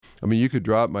I mean, you could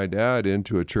drop my dad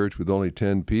into a church with only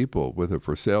 10 people with a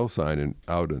for sale sign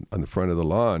out on the front of the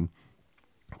lawn.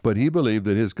 But he believed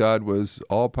that his God was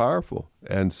all powerful.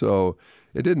 And so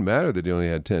it didn't matter that he only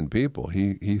had 10 people.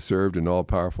 He served an all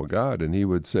powerful God. And he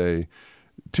would say,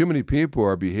 too many people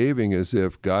are behaving as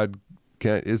if God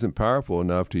isn't powerful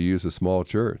enough to use a small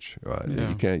church.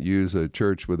 You can't use a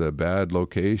church with a bad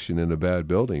location in a bad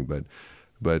building.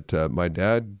 But my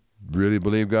dad really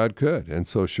believed God could. And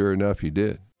so sure enough, he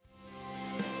did.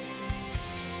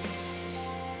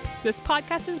 This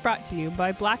podcast is brought to you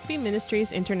by Blackaby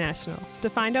Ministries International.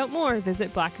 To find out more,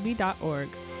 visit blackaby.org.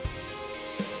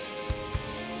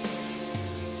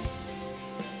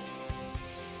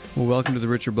 Well, welcome to the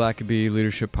Richard Blackaby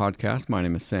Leadership Podcast. My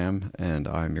name is Sam, and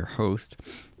I'm your host,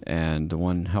 and the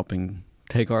one helping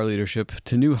take our leadership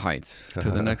to new heights,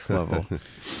 to the next level.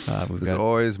 There's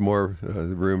always more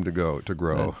room to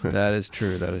grow. That is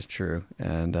true. That is true.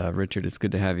 And Richard, it's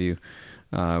good to have you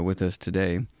with us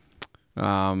today.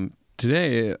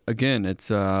 Today, again, it's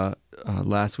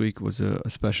last week was a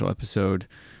special episode,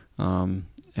 and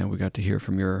we got to hear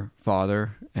from your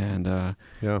father. And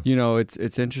you know,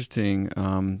 it's interesting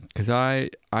because I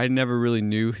never really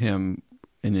knew him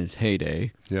in his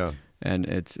heyday. Yeah, and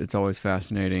it's always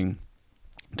fascinating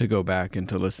to go back and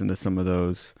to listen to some of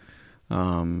those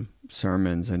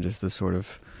sermons and just the sort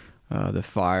of the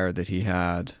fire that he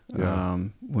had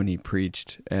when he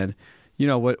preached. And you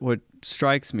know what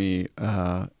strikes me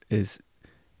is,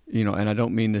 you know, and I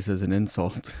don't mean this as an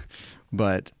insult,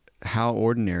 but how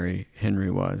ordinary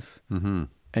Henry was, and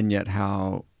yet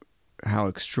how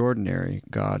extraordinary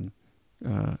God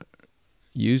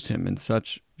used him in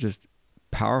such just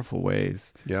powerful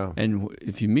ways. Yeah, and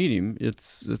if you meet him,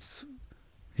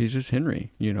 he's just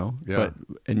Henry, you know. Yeah.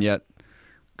 And yet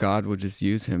God would just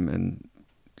use him in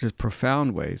just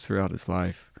profound ways throughout his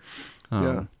life.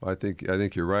 I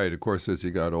think you're right. Of course, as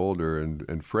he got older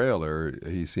and frailer,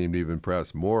 he seemed even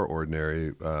perhaps more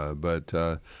ordinary. But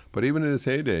even in his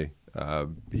heyday,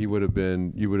 he would have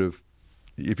been. You would have,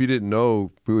 if you didn't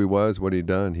know who he was, what he'd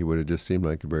done, he would have just seemed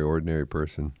like a very ordinary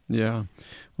person. Yeah.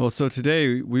 Well, so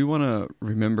today we want to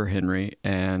remember Henry,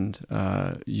 and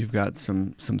you've got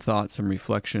some thoughts, some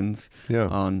reflections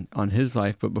on his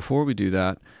life. But before we do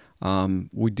that,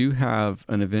 we do have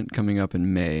an event coming up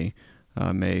in May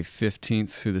 15th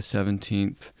through the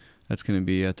 17th. That's going to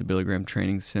be at the Billy Graham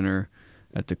Training Center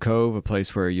at the Cove, a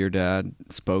place where your dad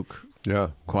spoke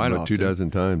quite often. 24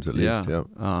 times at least.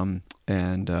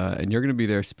 And you're going to be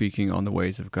there speaking on the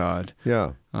ways of God.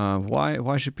 Yeah.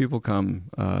 Why should people come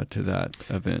to that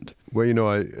event? Well, you know,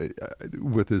 I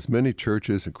with as many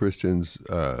churches and Christians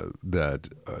that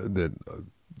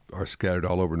are scattered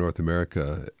all over North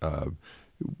America,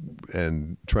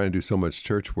 and trying to do so much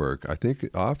church work, I think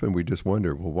often we just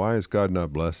wonder, well, why is God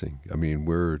not blessing? I mean,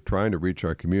 we're trying to reach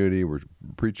our community, we're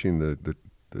preaching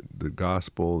the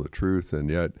gospel, the truth, and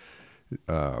yet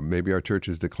maybe our church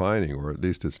is declining, or at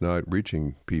least it's not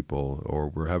reaching people, or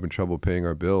we're having trouble paying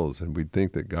our bills, and we'd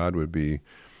think that God would be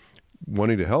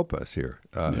wanting to help us here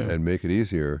and make it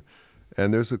easier.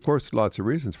 And there's, of course, lots of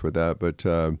reasons for that,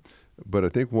 but I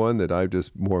think one that I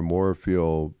just more and more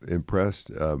feel impressed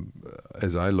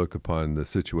as I look upon the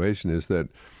situation is that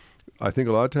I think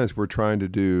a lot of times we're trying to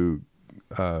do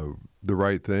the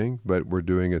right thing, but we're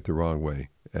doing it the wrong way.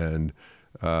 And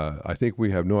I think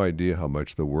we have no idea how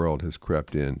much the world has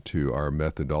crept into our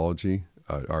methodology,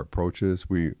 our approaches.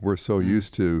 We're so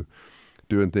used to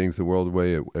doing things the world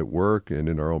way at work and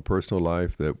in our own personal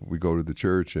life that we go to the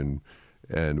church and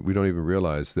we don't even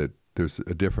realize that there's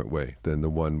a different way than the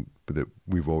one that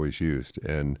we've always used.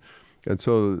 And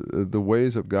so the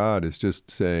ways of God is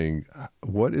just saying,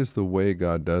 what is the way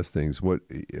God does things?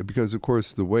 Because, of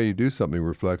course, the way you do something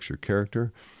reflects your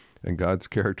character, and God's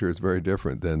character is very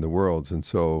different than the world's. And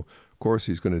so, of course,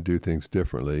 he's going to do things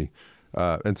differently.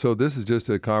 And so this is just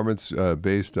a conference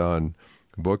based on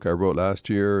a book I wrote last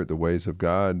year, The Ways of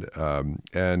God.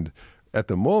 And at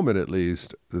the moment, at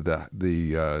least,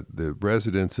 the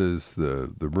residences, the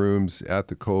rooms at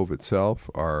the Cove itself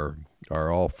are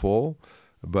all full,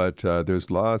 but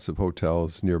there's lots of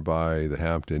hotels nearby, the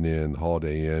Hampton Inn, the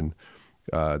Holiday Inn,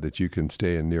 that you can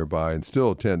stay in nearby and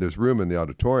still attend. There's room in the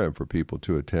auditorium for people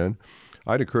to attend.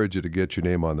 I'd encourage you to get your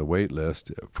name on the wait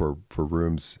list for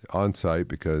rooms on site,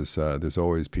 because there's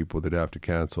always people that have to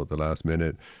cancel at the last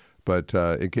minute. But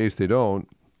in case they don't,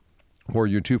 or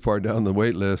you're too far down the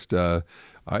wait list, I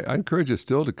encourage you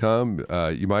still to come.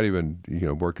 You might even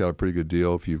work out a pretty good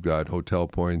deal if you've got hotel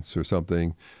points or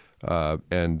something.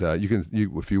 And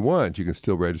if you want, you can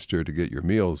still register to get your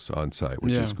meals on site,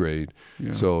 which is great.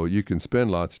 Yeah. So you can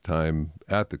spend lots of time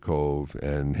at the Cove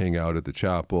and hang out at the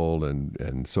chapel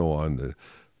and so on,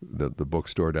 the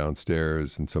bookstore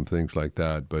downstairs and some things like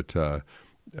that. But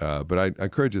I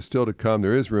encourage you still to come.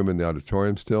 There is room in the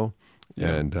auditorium still. Yeah.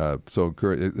 And so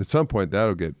at some point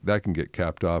that can get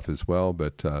capped off as well.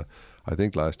 But I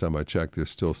think last time I checked, there's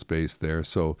still space there.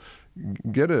 So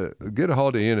get a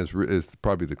Holiday Inn is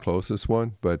probably the closest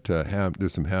one. But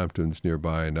there's some Hamptons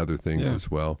nearby and other things as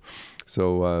well.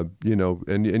 So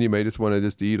and you may just want to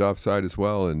just eat offsite as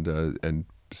well and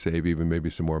save even maybe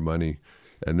some more money.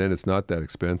 And then it's not that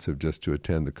expensive just to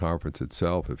attend the conference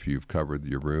itself if you've covered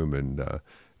your room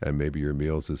and maybe your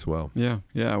meals as well. Yeah.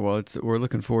 Well, we're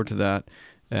looking forward to that.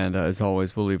 And as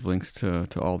always, we'll leave links to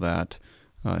all that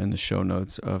in the show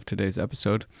notes of today's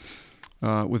episode.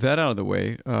 With that out of the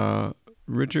way,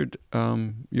 Richard,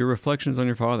 your reflections on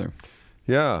your father.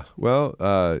 Yeah, well,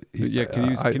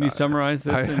 can you summarize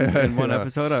this in one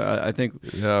episode? I think.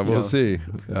 Yeah, we'll see.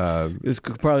 This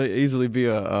could probably easily be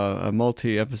a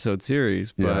multi-episode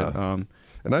series, but. Yeah.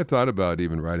 And I thought about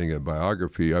even writing a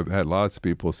biography. I've had lots of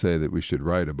people say that we should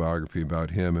write a biography about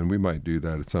him, and we might do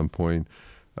that at some point.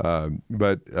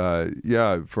 But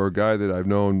for a guy that I've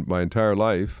known my entire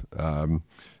life, and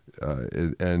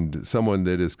someone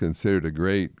that is considered a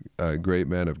great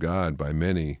man of God by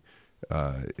many,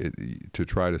 to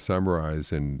try to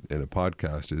summarize in a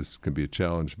podcast can be a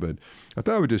challenge. But I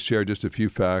thought I would just share just a few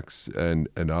facts and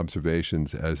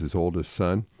observations as his oldest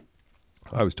son.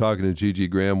 I was talking to Gigi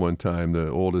Graham one time, the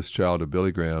oldest child of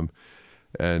Billy Graham,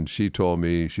 and she told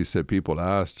me, she said people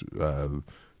asked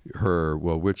her,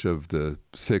 well, which of the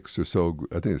six or so,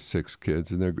 I think it's six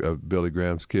kids, and they're Billy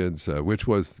Graham's kids, which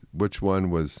one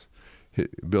was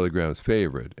Billy Graham's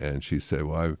favorite? And she said,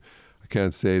 well, I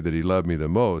can't say that he loved me the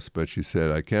most, but she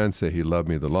said, I can say he loved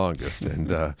me the longest. And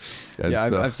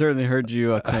I've certainly heard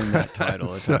you claim that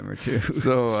title a time or two.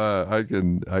 So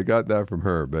I got that from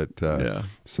her, but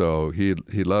so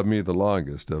he loved me the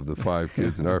longest of the five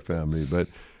kids in our family. But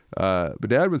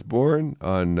Dad was born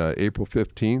on April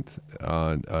 15th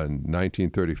on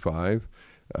 1935.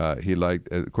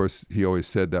 Of course, he always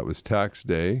said that was tax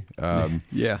day. And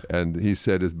he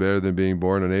said it's better than being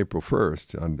born on April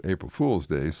 1st, on April Fool's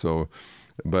Day. So,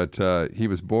 but he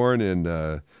was born in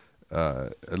a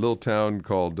little town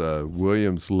called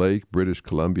Williams Lake, British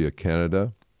Columbia,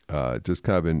 Canada, just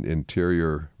kind of in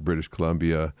interior British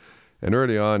Columbia. And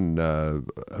early on,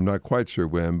 I'm not quite sure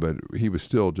when, but he was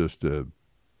still just a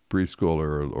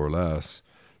preschooler or less,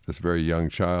 just a very young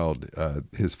child.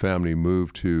 His family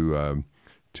moved to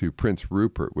Prince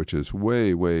Rupert, which is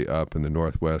way, way up in the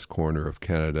northwest corner of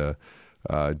Canada,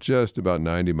 just about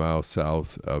 90 miles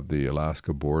south of the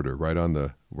Alaska border, right on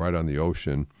the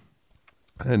ocean.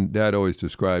 And Dad always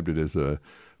described it as a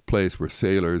place where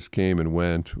sailors came and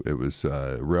went. It was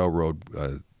railroad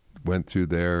went through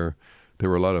there. There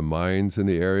were a lot of mines in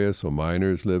the area, so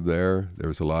miners lived there. There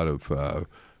was a lot of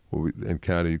what we in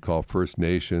Canada you call First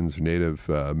Nations, Native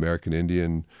American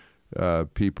Indian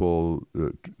people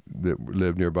that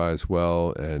lived nearby as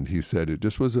well. And he said it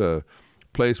just was a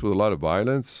place with a lot of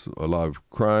violence, a lot of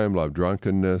crime, a lot of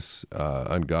drunkenness,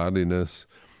 ungodliness.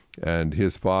 And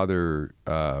his father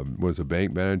was a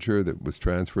bank manager that was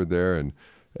transferred there. And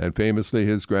famously,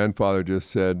 his grandfather just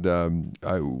said,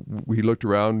 he looked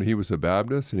around, he was a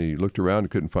Baptist, and he looked around and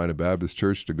couldn't find a Baptist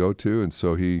church to go to. And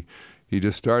so he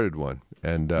just started one.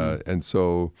 And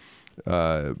so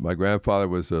my grandfather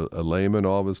was a layman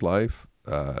all of his life,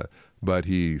 but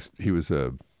he was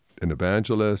an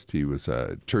evangelist. He was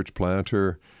a church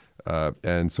planter.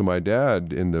 And so my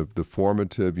dad, in the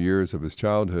formative years of his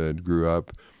childhood, grew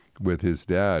up with his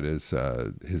dad as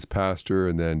his pastor,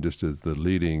 and then just as the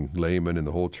leading layman in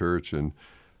the whole church. And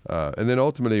then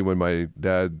ultimately, when my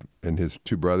dad and his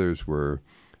two brothers were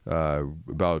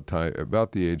about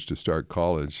the age to start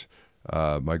college,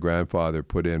 my grandfather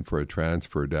put in for a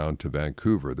transfer down to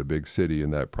Vancouver, the big city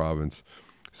in that province,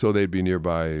 so they'd be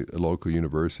nearby a local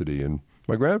university. And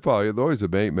my grandfather, though he's a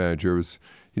bank manager,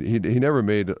 he never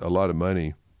made a lot of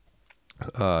money.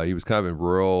 He was kind of in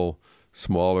rural,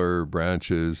 smaller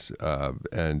branches,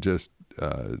 and just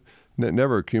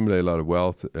never accumulated a lot of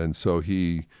wealth. And so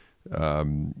he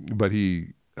wanted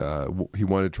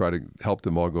to try to help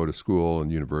them all go to school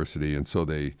and university. And so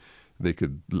they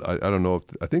could, I don't know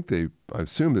I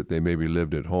assume that they maybe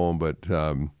lived at home, but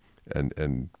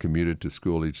and commuted to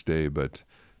school each day. But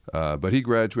he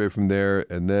graduated from there,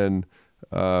 and then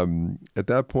at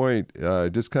that point,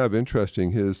 just kind of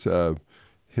interesting, his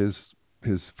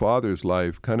father's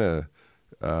life kind of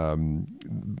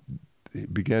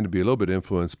began to be a little bit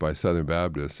influenced by Southern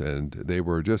Baptists, and they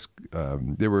were just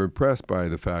they were impressed by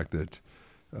the fact that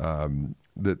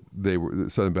that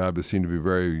Southern Baptists seemed to be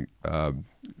very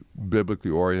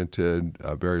biblically oriented,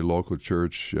 very local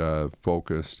church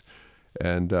focused,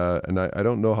 and I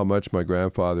don't know how much my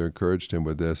grandfather encouraged him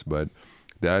with this, but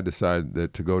Dad decided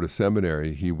that to go to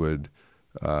seminary, he would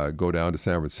go down to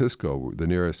San Francisco, the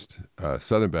nearest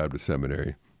Southern Baptist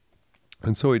seminary,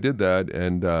 and so he did that,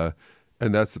 and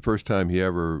that's the first time he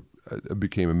ever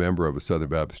became a member of a Southern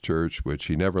Baptist church, which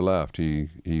he never left.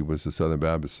 He was a Southern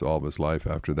Baptist all of his life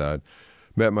after that.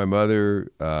 Met my mother,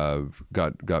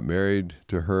 got married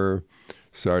to her,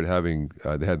 started having,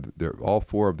 they had all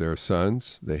four of their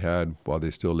sons they had while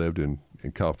they still lived in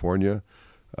California.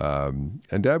 And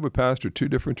Dad would pastor two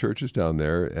different churches down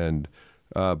there, and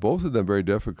both of them very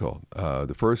difficult.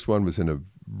 The first one was in a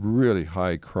really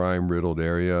high crime-riddled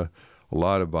area, a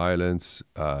lot of violence,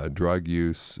 drug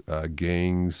use,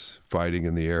 gangs, fighting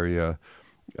in the area.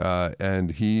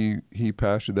 And he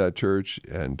pastored that church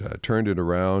and turned it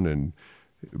around and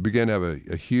began to have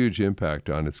a huge impact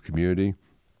on its community.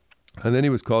 And then he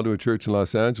was called to a church in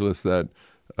Los Angeles that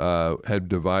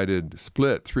had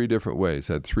split three different ways,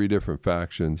 had three different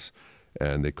factions,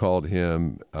 and they called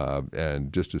him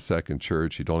and just a second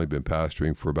church. He'd only been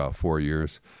pastoring for about 4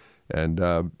 years, and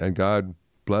God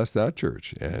blessed that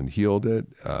church and healed it,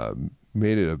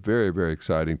 made it a very, very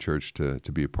exciting church to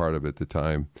be a part of at the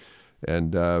time.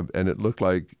 And it looked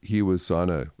like he was on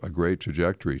a great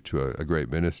trajectory to a great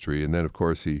ministry. And then, of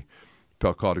course, he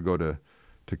felt called to go to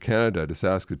Canada, to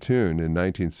Saskatoon in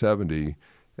 1970,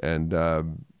 and a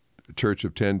church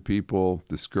of 10 people,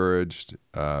 discouraged.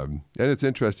 And it's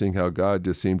interesting how God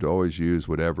just seemed to always use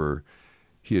whatever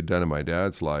he had done in my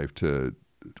dad's life to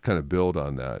kind of build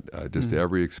on that.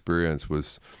 Every experience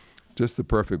was just the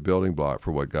perfect building block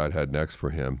for what God had next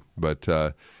for him. But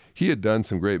he had done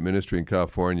some great ministry in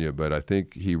California, but I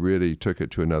think he really took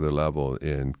it to another level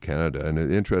in Canada. And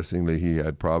interestingly, he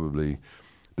had probably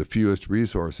the fewest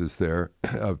resources there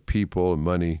of people and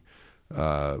money.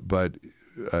 But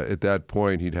at that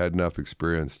point, he'd had enough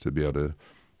experience to be able to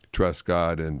trust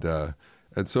God.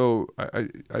 And so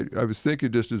I was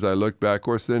thinking, just as I look back, of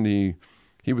course, then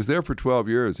he was there for 12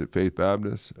 years at Faith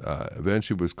Baptist.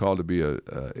 Eventually was called to be a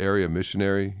area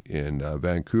missionary in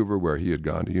Vancouver, where he had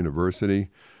gone to university.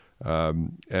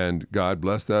 And God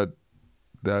blessed that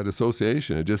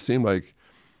association. It just seemed like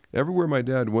everywhere my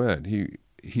dad went,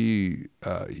 he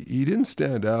didn't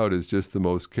stand out as just the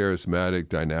most charismatic,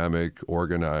 dynamic,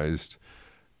 organized,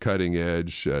 cutting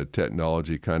edge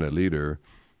technology kind of leader.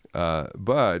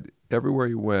 But everywhere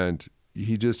he went,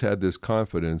 he just had this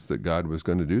confidence that God was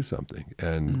going to do something,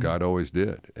 and God always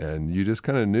did. And you just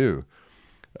kind of knew.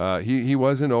 He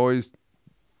wasn't always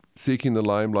seeking the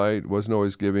limelight, wasn't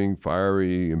always giving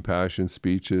fiery, impassioned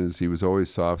speeches. He was always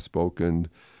soft-spoken,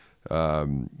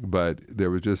 but there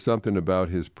was just something about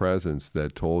his presence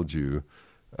that told you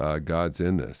God's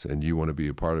in this, and you want to be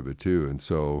a part of it too. And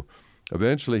so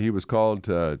eventually he was called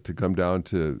to come down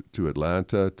to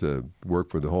Atlanta to work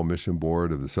for the whole mission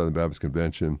board of the Southern Baptist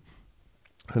Convention.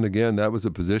 And again, that was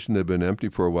a position that had been empty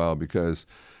for a while, because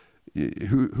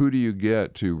who do you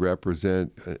get to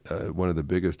represent one of the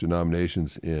biggest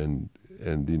denominations in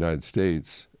the United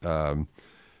States, to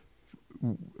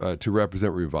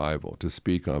represent revival, to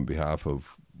speak on behalf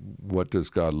of what does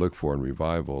God look for in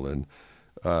revival? And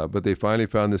but they finally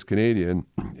found this Canadian,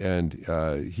 and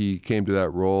he came to that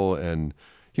role, and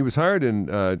he was hired in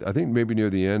I think maybe near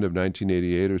the end of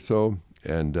 1988 or so,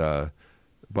 and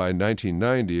by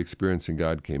 1990, Experiencing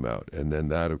God came out, and then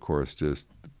that, of course, just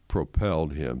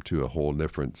propelled him to a whole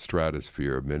different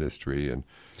stratosphere of ministry and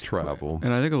travel.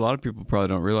 And I think a lot of people probably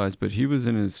don't realize, but he was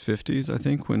in his 50s, I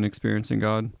think, when Experiencing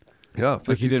God. Yeah,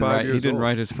 like he didn't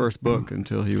write his first book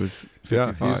until he was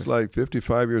 55. Yeah, he's like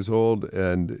 55 years old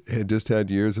and had just had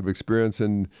years of experience.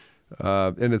 And I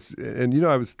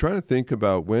was trying to think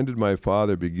about, when did my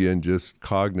father begin just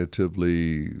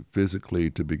cognitively,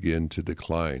 physically to begin to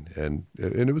decline? And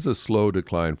it was a slow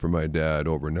decline for my dad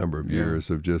over a number of years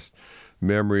of just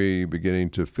memory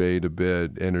beginning to fade a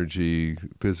bit, energy,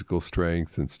 physical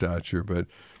strength and stature. But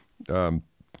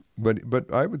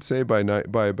I would say by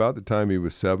about the time he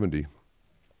was 70,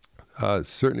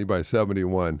 certainly by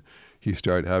 71, he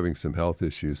started having some health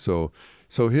issues. So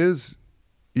his,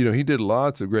 he did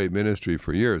lots of great ministry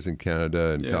for years in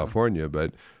Canada and California,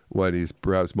 but what he's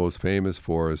perhaps most famous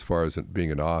for, as far as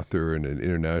being an author and an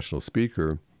international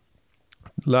speaker,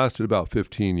 lasted about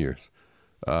 15 years.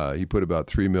 He put about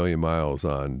 3 million miles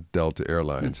on Delta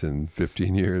Airlines in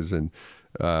 15 years, and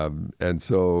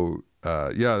so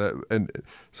And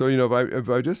so, if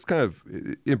I just kind of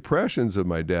impressions of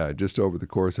my dad just over the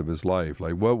course of his life,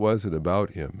 like what was it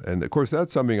about him? And of course,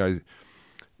 that's something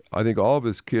I think all of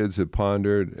his kids have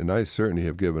pondered, and I certainly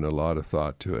have given a lot of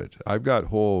thought to it. I've got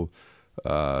whole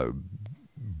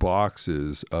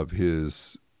boxes of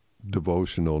his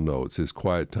devotional notes, his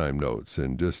quiet time notes,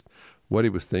 and just what he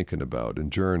was thinking about,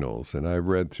 and journals. And I've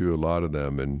read through a lot of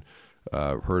them and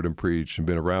heard him preach and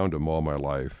been around him all my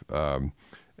life.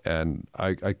 And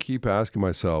I keep asking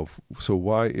myself, so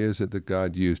why is it that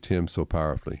God used him so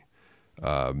powerfully?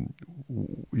 And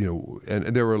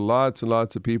there were lots and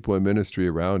lots of people in ministry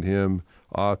around him,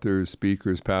 authors,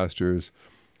 speakers, pastors,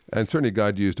 and certainly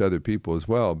God used other people as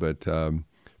well, but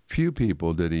few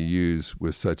people did he use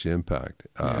with such impact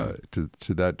to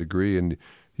that degree. And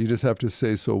you just have to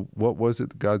say, so what was it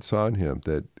that God saw in him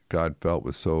that God felt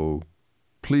was so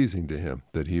pleasing to him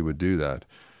that he would do that?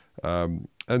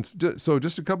 So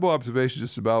just a couple observations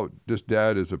just about just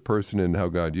Dad as a person and how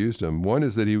God used him. One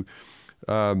is that he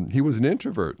was an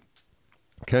introvert.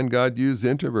 Can God use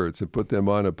introverts and put them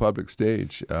on a public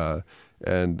stage? But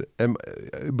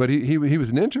he was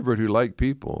an introvert who liked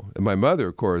people. And my mother,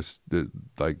 of course,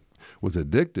 was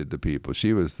addicted to people.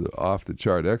 She was the off the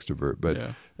chart extrovert.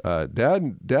 But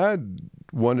Dad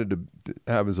wanted to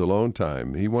have his alone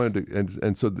time. He wanted to,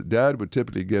 and so Dad would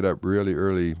typically get up really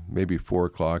early, maybe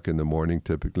 4:00 in the morning.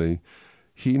 Typically,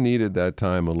 he needed that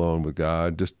time alone with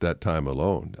God, just that time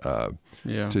alone,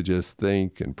 to just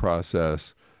think and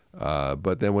process.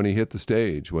 But then when he hit the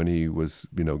stage, when he was,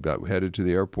 got headed to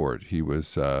the airport, he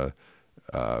was,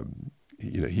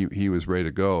 he was ready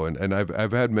to go. And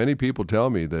I've had many people tell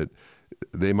me that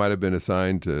they might have been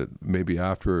assigned to, maybe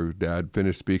after Dad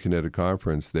finished speaking at a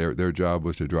conference, their job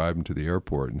was to drive him to the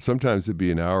airport. And sometimes it'd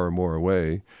be an hour or more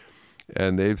away.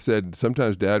 And they've said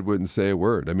sometimes Dad wouldn't say a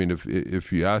word. I mean,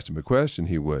 if you asked him a question,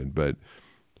 he would, but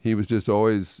he was just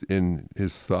always in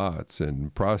his thoughts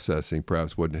and processing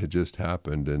perhaps what had just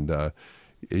happened. And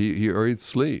he'd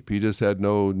sleep. He just had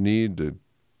no need to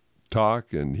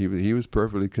talk, and he was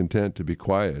perfectly content to be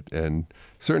quiet. And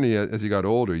certainly as he got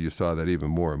older, you saw that even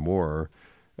more and more.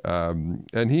 And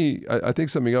I think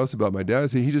something else about my dad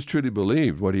is he just truly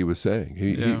believed what he was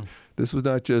saying. This was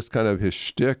not just kind of his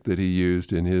shtick that he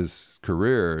used in his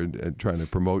career and trying to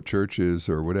promote churches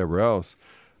or whatever else.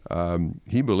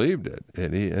 He believed it,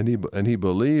 and he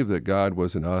believed that God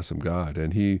was an awesome God.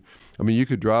 And you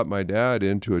could drop my dad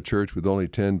into a church with only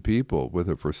 10 people with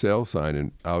a for sale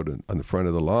sign out on the front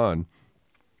of the lawn,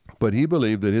 but he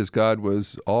believed that his God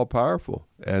was all powerful,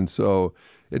 and so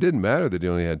it didn't matter that he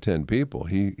only had 10 people.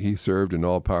 He served an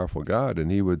all powerful God,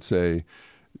 and he would say,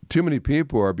 too many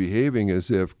people are behaving as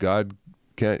if God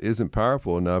isn't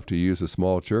powerful enough to use a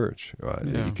small church. Right?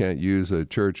 Yeah. You can't use a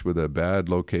church with a bad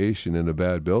location in a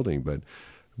bad building.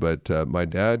 But my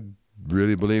dad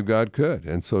really believed God could,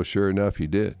 and so sure enough, he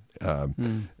did.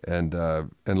 And a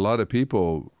lot of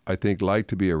people, I think, like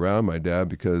to be around my dad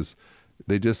because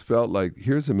they just felt like,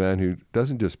 here's a man who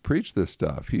doesn't just preach this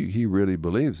stuff. He really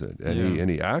believes it, and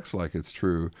he acts like it's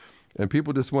true, and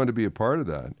people just want to be a part of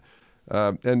that.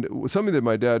 And something that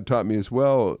my dad taught me as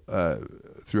well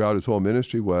throughout his whole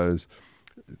ministry was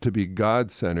to be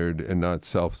God-centered and not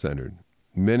self-centered.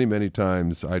 Many, many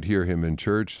times I'd hear him in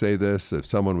church say this if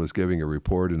someone was giving a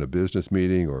report in a business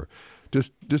meeting or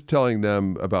just telling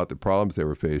them about the problems they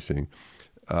were facing.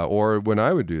 Or when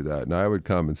I would do that and I would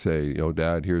come and say,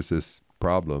 Dad, here's this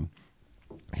problem.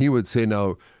 He would say,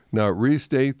 now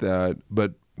restate that,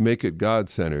 but make it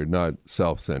God-centered, not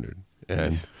self-centered.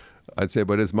 And I'd say,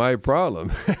 but it's my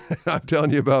problem. I'm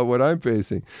telling you about what I'm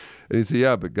facing. And he'd say,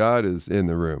 yeah, but God is in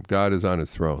the room. God is on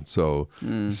his throne. So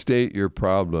state your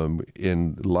problem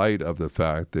in light of the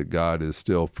fact that God is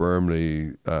still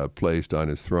firmly placed on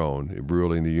his throne,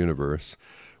 ruling the universe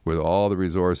with all the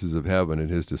resources of heaven at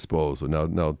his disposal.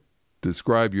 Now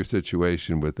describe your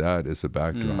situation with that as a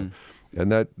backdrop. And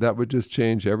that would just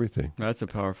change everything. That's a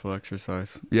powerful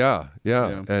exercise. Yeah.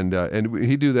 And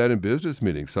he'd do that in business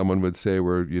meetings. Someone would say,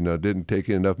 didn't take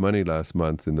in enough money last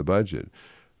month in the budget.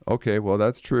 Okay, well,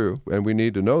 that's true, and we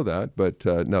need to know that. But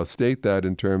now state that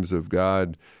in terms of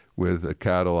God with a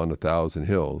cattle on 1,000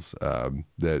 hills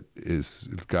that is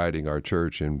guiding our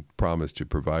church and promised to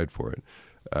provide for it.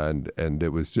 And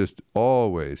it was just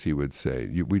always, he would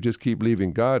say, we just keep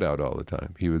leaving God out all the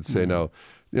time. He would say, now,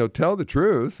 tell the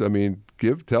truth. I mean,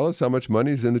 tell us how much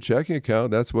money's in the checking account.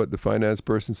 That's what the finance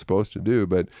person's supposed to do.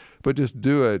 But just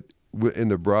do it in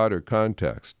the broader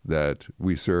context that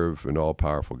we serve an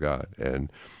all-powerful God. And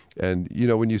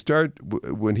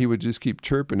when he would just keep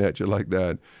chirping at you like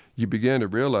that, you begin to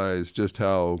realize just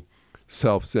how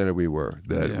self-centered we were,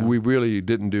 that we really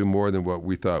didn't do more than what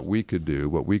we thought we could do,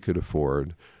 what we could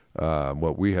afford,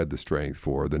 what we had the strength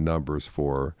for, the numbers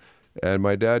for. And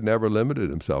my dad never limited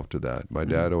himself to that. My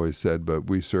dad always said, but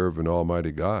we serve an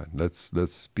almighty God.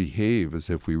 Let's behave as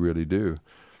if we really do.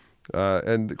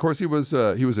 And of course, he was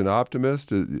an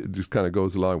optimist. It just kind of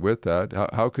goes along with that.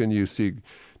 How can you see?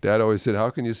 Dad always said, how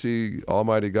can you see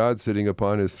Almighty God sitting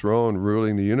upon his throne,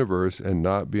 ruling the universe, and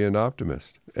not be an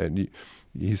optimist? And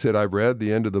he said, I've read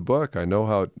the end of the book. I know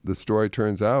how the story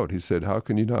turns out. He said, how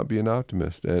can you not be an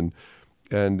optimist? And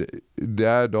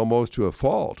Dad, almost to a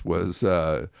fault, was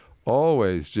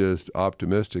always just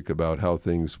optimistic about how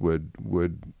things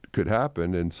could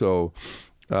happen. And so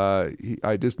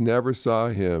I just never saw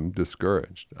him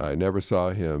discouraged. I never saw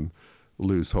him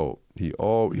lose hope.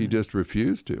 He just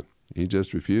refused to. He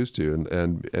just refused to.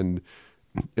 And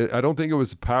I don't think it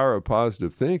was the power of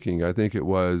positive thinking. I think it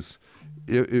was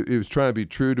trying to be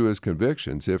true to his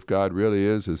convictions. If God really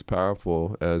is as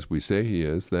powerful as we say he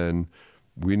is, then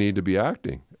we need to be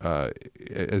acting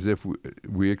as if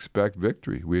we expect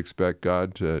victory. We expect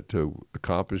God to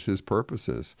accomplish his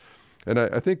purposes. And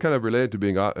I think kind of related to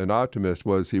being an optimist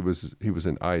was he was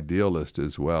an idealist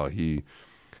as well.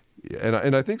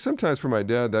 And I think sometimes for my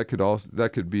dad that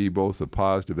could be both a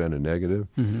positive and a negative,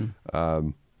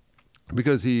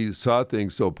 because he saw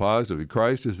things so positively.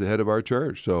 Christ is the head of our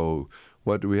church, so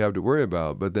what do we have to worry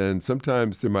about? But then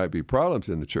sometimes there might be problems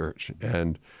in the church,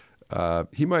 and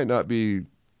he might not be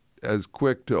as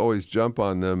quick to always jump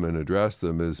on them and address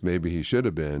them as maybe he should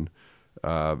have been.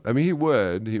 I mean, he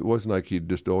would. It wasn't like he'd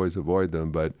just always avoid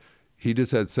them, but he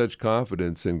just had such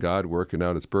confidence in God working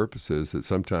out his purposes that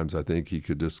sometimes I think he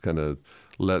could just kind of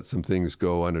let some things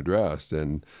go unaddressed.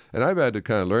 And I've had to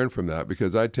kind of learn from that,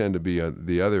 because I tend to be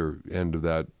the other end of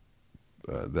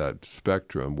that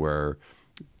spectrum, where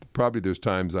probably there's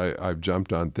times I've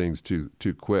jumped on things too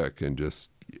quick and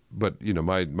just. But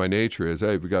my nature is,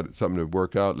 hey, we got something to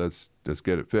work out. Let's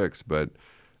get it fixed. But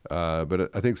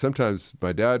I think sometimes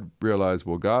my dad realized,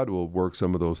 well, God will work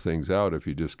some of those things out if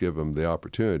you just give him the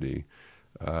opportunity.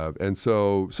 And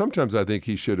so sometimes I think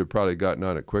he should have probably gotten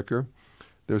on it quicker.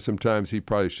 There's some times he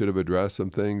probably should have addressed some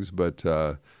things, but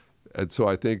and so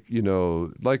I think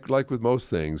like with most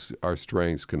things, our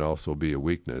strengths can also be a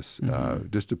weakness,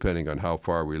 just depending on how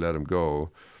far we let him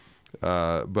go.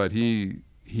 But he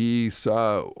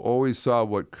always saw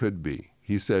what could be.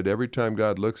 He said every time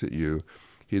God looks at you,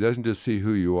 he doesn't just see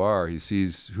who you are, he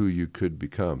sees who you could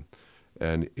become.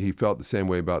 And he felt the same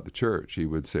way about the church. He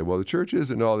would say, well, the church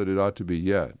isn't all that it ought to be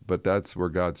yet, but that's where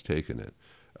God's taken it.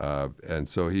 And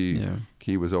so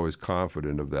he was always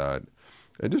confident of that.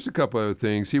 And just a couple other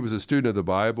things. He was a student of the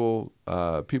Bible.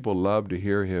 People loved to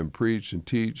hear him preach and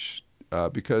teach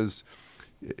because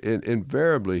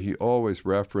invariably he always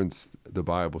referenced the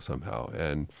Bible somehow.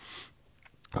 And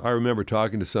I remember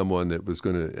talking to someone that was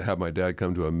going to have my dad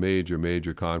come to a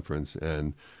major conference,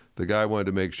 and the guy wanted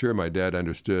to make sure my dad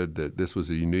understood that this was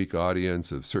a unique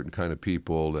audience of certain kind of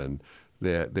people, and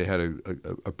they had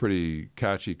a pretty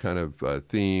catchy kind of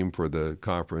theme for the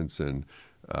conference, and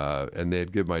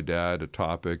they'd give my dad a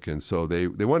topic, and so they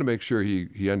wanted to make sure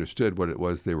he understood what it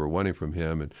was they were wanting from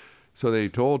him. And so they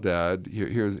told Dad,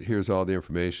 here's all the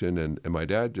information, and my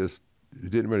dad just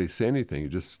didn't really say anything. He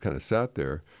just kind of sat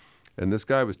there. And this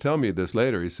guy was telling me this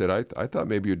later. He said, I thought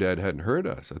maybe your dad hadn't heard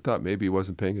us. I thought maybe he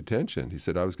wasn't paying attention. He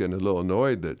said, I was getting a little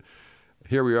annoyed that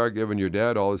here we are giving your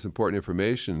dad all this important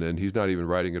information, and he's not even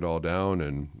writing it all down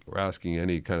and asking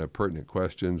any kind of pertinent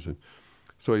questions. And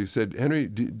so he said, Henry,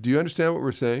 do you understand what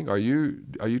we're saying? Are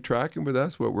you tracking with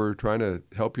us, what we're trying to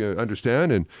help you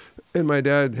understand? And my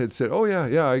dad had said, oh,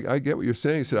 yeah, I get what you're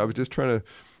saying. He said, I was just trying to,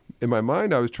 in my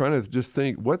mind, I was trying to just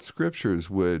think what scriptures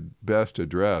would best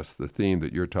address the theme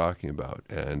that you're talking about.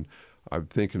 And I'm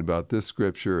thinking about this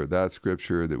scripture or that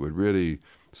scripture that would really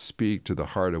speak to the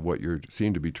heart of what you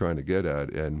seem to be trying to get at.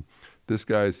 And this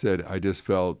guy said, I just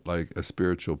felt like a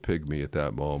spiritual pygmy at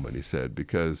that moment, he said,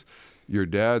 because your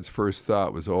dad's first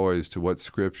thought was always to what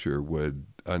scripture would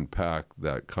unpack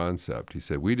that concept. He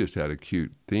said, we just had a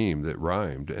cute theme that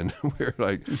rhymed. And we're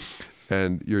like,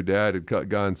 and your dad had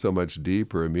gone so much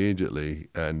deeper immediately.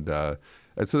 And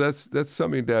so that's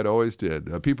something Dad always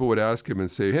did. People would ask him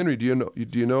and say, Henry, do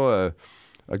you know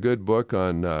a good book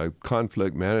on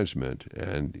conflict management?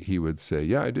 And he would say,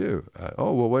 yeah, I do.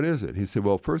 Oh, well, what is it? He said,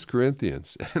 well, 1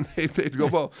 Corinthians. And they'd go,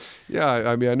 well, yeah,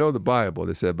 I mean, I know the Bible.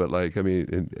 They said, but like, I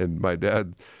mean, and my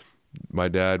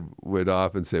dad would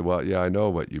often say, well, yeah, I know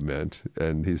what you meant.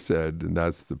 And he said, and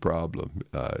that's the problem.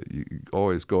 You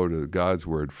always go to God's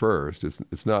word first.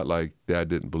 It's not like Dad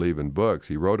didn't believe in books.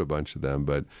 He wrote a bunch of them,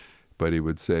 but But he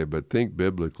would say, but think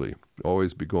biblically.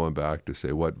 Always be going back to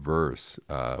say what verse,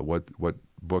 what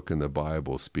book in the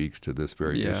Bible speaks to this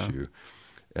very issue.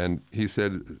 And he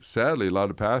said, sadly, a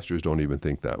lot of pastors don't even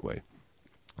think that way.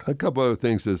 A couple other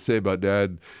things to say about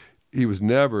Dad. He was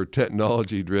never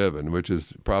technology driven, which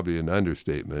is probably an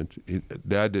understatement.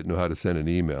 Dad didn't know how to send an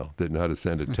email, didn't know how to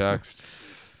send a text,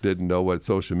 didn't know what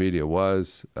social media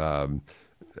was.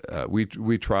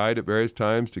 We tried at various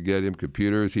times to get him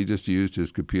computers. He just used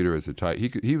his computer as a type.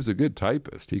 He was a good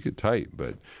typist. He could type,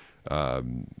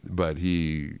 but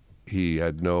he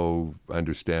had no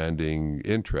understanding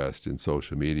interest in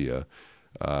social media.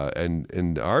 And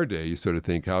in our day, you sort of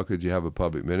think, how could you have a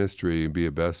public ministry and be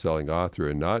a best-selling author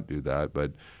and not do that?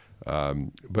 But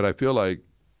I feel like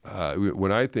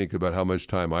when I think about how much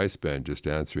time I spend just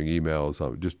answering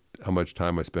emails, just how much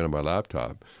time I spend on my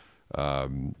laptop,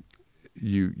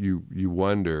 you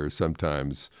wonder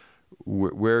sometimes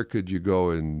where could you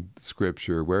go in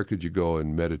Scripture, where could you go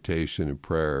in meditation and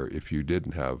prayer if you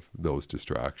didn't have those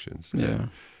distractions? Yeah.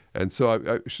 And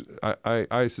so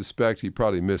I suspect he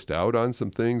probably missed out on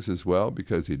some things as well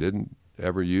because he didn't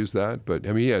ever use that. But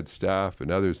I mean, he had staff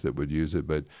and others that would use it.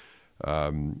 But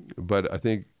I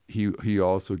think he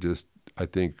also just, I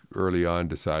think early on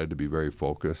decided to be very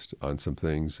focused on some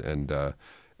things and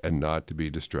not to be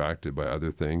distracted by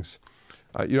other things.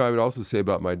 I would also say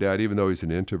about my dad, even though he's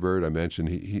an introvert, I mentioned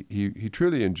he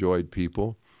truly enjoyed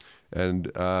people,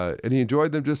 and he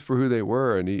enjoyed them just for who they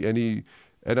were, And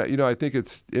I think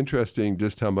it's interesting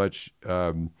just how much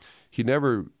he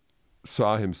never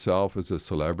saw himself as a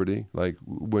celebrity. Like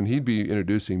when he'd be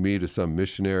introducing me to some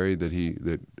missionary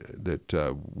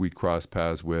that we crossed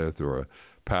paths with, or a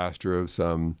pastor of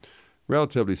some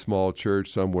relatively small church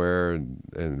somewhere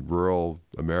in rural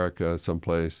America,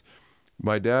 someplace,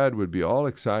 my dad would be all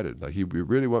excited. Like he would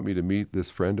really want me to meet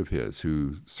this friend of his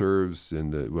who serves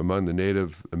among the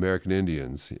Native American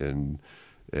Indians in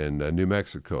New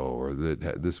Mexico, or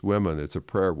this woman that's a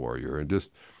prayer warrior,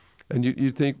 and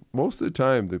you think most of the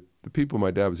time the people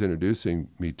my dad was introducing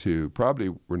me to probably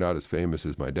were not as famous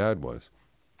as my dad was,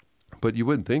 but you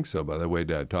wouldn't think so by the way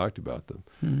Dad talked about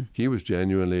them. He was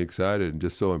genuinely excited and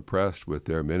just so impressed with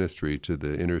their ministry to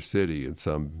the inner city in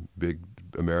some big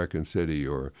American city,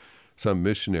 or some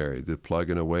missionary that's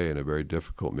plugging away in a very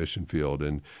difficult mission field.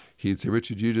 And he'd say,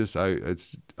 Richard,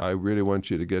 I really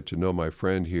want you to get to know my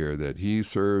friend here, that he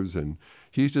serves, and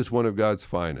he's just one of God's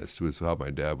finest, was how my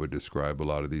dad would describe a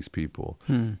lot of these people.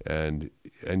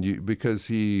 Because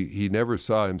he never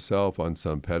saw himself on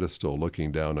some pedestal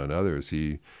looking down on others.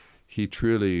 He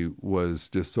truly was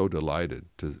just so delighted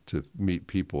to meet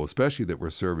people, especially that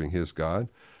were serving his God.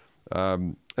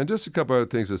 And just a couple other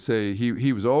things to say.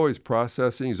 He was always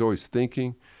processing. He was always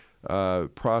thinking.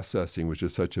 Processing, which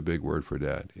is such a big word for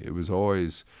Dad. It was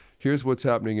always, here's what's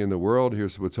happening in the world,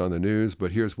 here's what's on the news,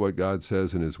 but here's what God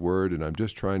says in His Word, and I'm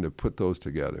just trying to put those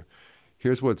together.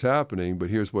 Here's what's happening, but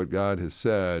here's what God has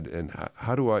said, and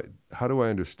how do I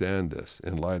understand this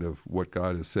in light of what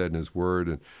God has said in His Word?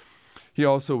 And he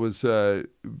also was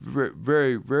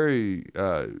very, very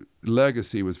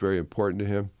legacy was very important to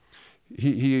him.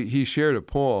 He shared a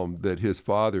poem that his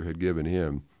father had given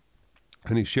him,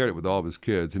 and he shared it with all of his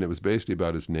kids, and it was basically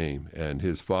about his name. And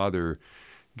his father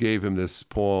gave him this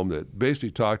poem that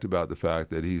basically talked about the fact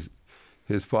that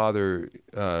his father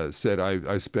said,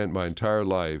 I spent my entire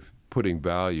life putting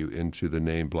value into the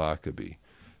name Blackaby.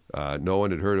 No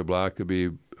one had heard of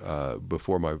Blackaby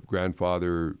before my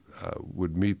grandfather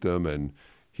would meet them, and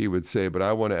he would say, but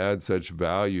I want to add such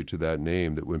value to that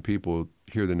name that when people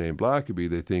hear the name Blackaby,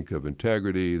 they think of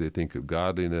integrity, they think of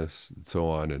godliness, and so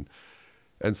on.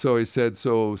 And so he said,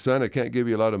 so son, I can't give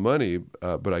you a lot of money,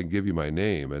 but I can give you my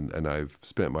name, and I've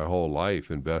spent my whole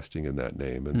life investing in that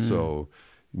name. And so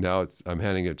now I'm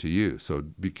handing it to you. So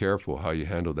be careful how you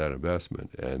handle that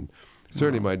investment. And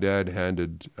certainly my dad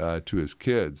handed to his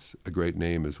kids a great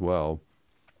name as well.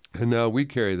 And now we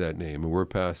carry that name, and we're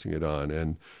passing it on.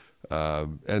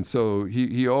 And so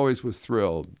he always was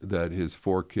thrilled that his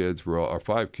 5 kids were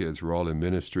all in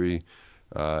ministry,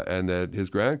 and that his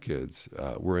grandkids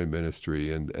were in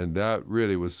ministry. And that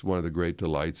really was one of the great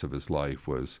delights of his life,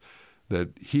 was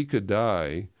that he could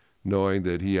die knowing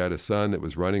that he had a son that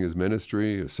was running his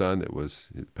ministry, a son that was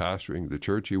pastoring the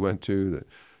church he went to, the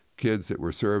kids that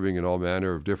were serving in all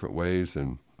manner of different ways.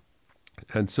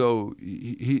 And so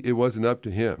it wasn't up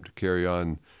to him to carry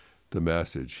on the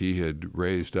message. He had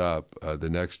raised up the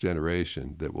next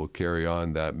generation that will carry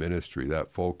on that ministry,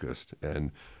 that focused,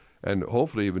 and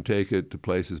hopefully even take it to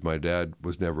places my dad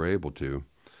was never able to.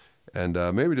 And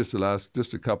maybe just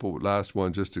a couple last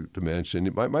ones just to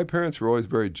mention. My parents were always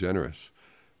very generous.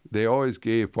 they always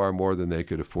gave far more than they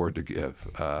could afford to give.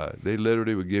 They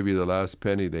literally would give you the last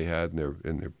penny they had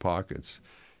in their pockets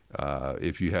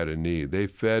if you had a need. They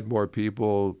fed more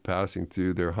people passing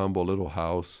through their humble little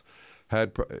house.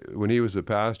 When he was a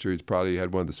pastor, he's probably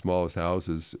had one of the smallest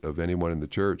houses of anyone in the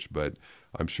church, but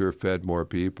I'm sure fed more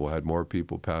people, had more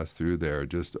people pass through there,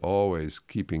 just always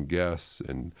keeping guests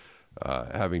and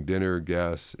having dinner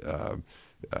guests.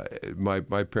 My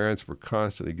parents were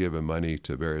constantly giving money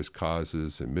to various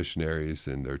causes and missionaries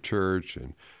in their church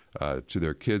and to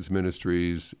their kids'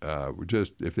 ministries.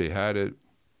 If they had it,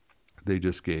 they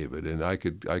just gave it. And I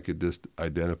could just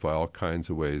identify all kinds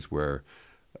of ways where,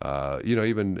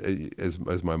 even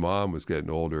as my mom was getting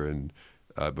older and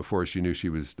before she knew she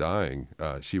was dying,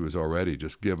 she was already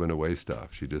just giving away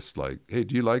stuff. She just like, hey,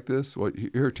 do you like this? Well,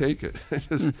 here, take it.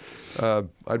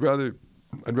 I'd rather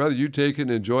you take it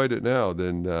and enjoyed it now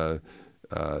than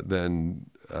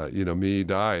me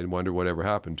die and wonder whatever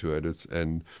happened to it.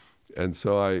 And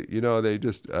so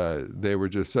they were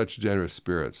just such generous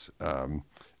spirits.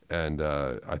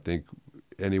 I think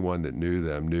anyone that knew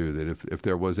them knew that if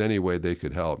there was any way they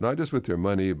could help, not just with their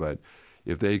money, but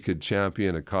if they could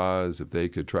champion a cause, if they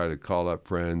could try to call up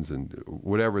friends and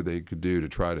whatever they could do to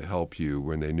try to help you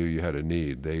when they knew you had a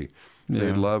need, they'd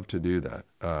love to do that.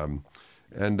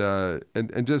 And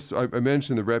just I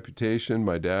mentioned the reputation.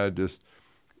 My dad just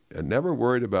never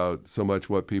worried about so much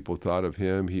what people thought of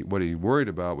him. What he worried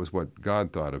about was what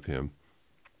God thought of him.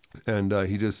 And a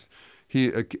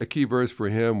key verse for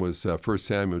him was 1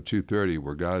 Samuel 2:30,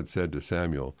 where God said to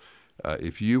Samuel,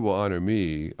 "If you will honor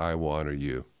me, I will honor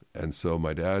you." And so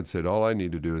my dad said, all I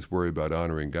need to do is worry about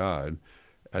honoring God,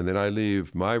 and then I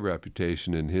leave my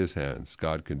reputation in his hands.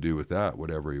 God can do with that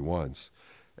whatever he wants.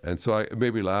 And so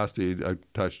lastly, I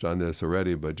touched on this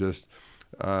already, but just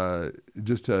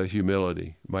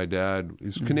humility. My dad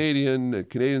is Canadian.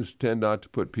 Canadians tend not to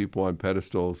put people on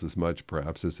pedestals as much,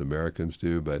 perhaps, as Americans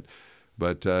do, but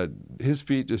his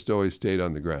feet just always stayed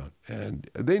on the ground. And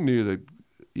they knew that,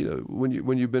 when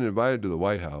you've been invited to the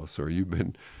White House or you've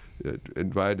been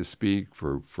invited to speak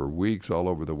for weeks all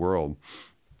over the world,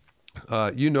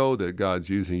 that God's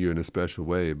using you in a special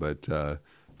way. But at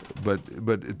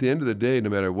the end of the day,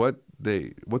 no matter what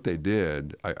they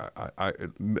did,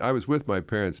 I was with my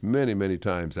parents many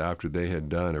times after they had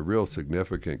done a real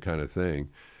significant kind of thing,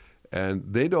 and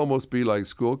they'd almost be like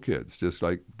school kids, just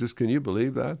can you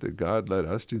believe that God let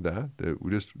us do that?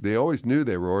 They always knew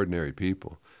they were ordinary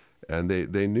people. And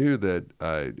they knew that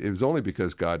it was only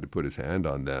because God had put his hand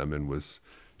on them and was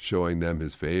showing them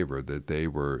his favor that they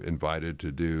were invited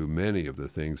to do many of the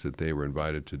things that they were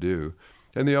invited to do.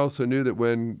 And they also knew that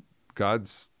when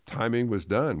God's timing was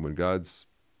done, when God's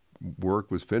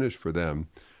work was finished for them,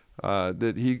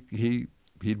 that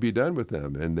he'd be done with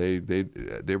them. And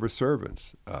they were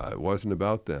servants. It wasn't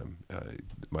about them.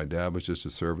 My dad was just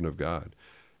a servant of God.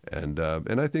 And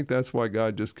I think that's why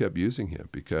God just kept using him,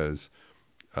 because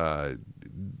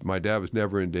my dad was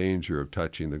never in danger of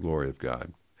touching the glory of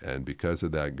God, and because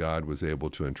of that, God was able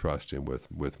to entrust him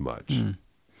with much.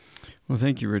 Well,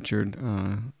 thank you, Richard.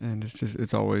 And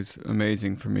it's always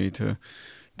amazing for me to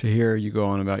hear you go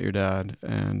on about your dad,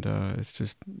 and it's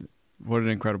just what an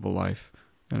incredible life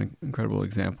and an incredible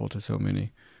example to so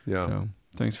many. Yeah. So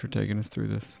thanks for taking us through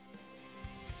this.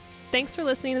 Thanks for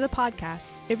listening to the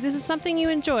podcast. If this is something you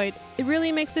enjoyed, it really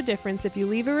makes a difference if you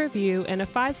leave a review and a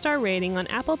 5-star rating on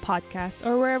Apple Podcasts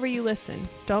or wherever you listen.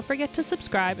 Don't forget to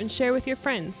subscribe and share with your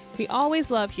friends. We always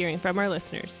love hearing from our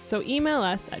listeners, so email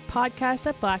us at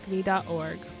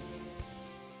podcast@blackv.org.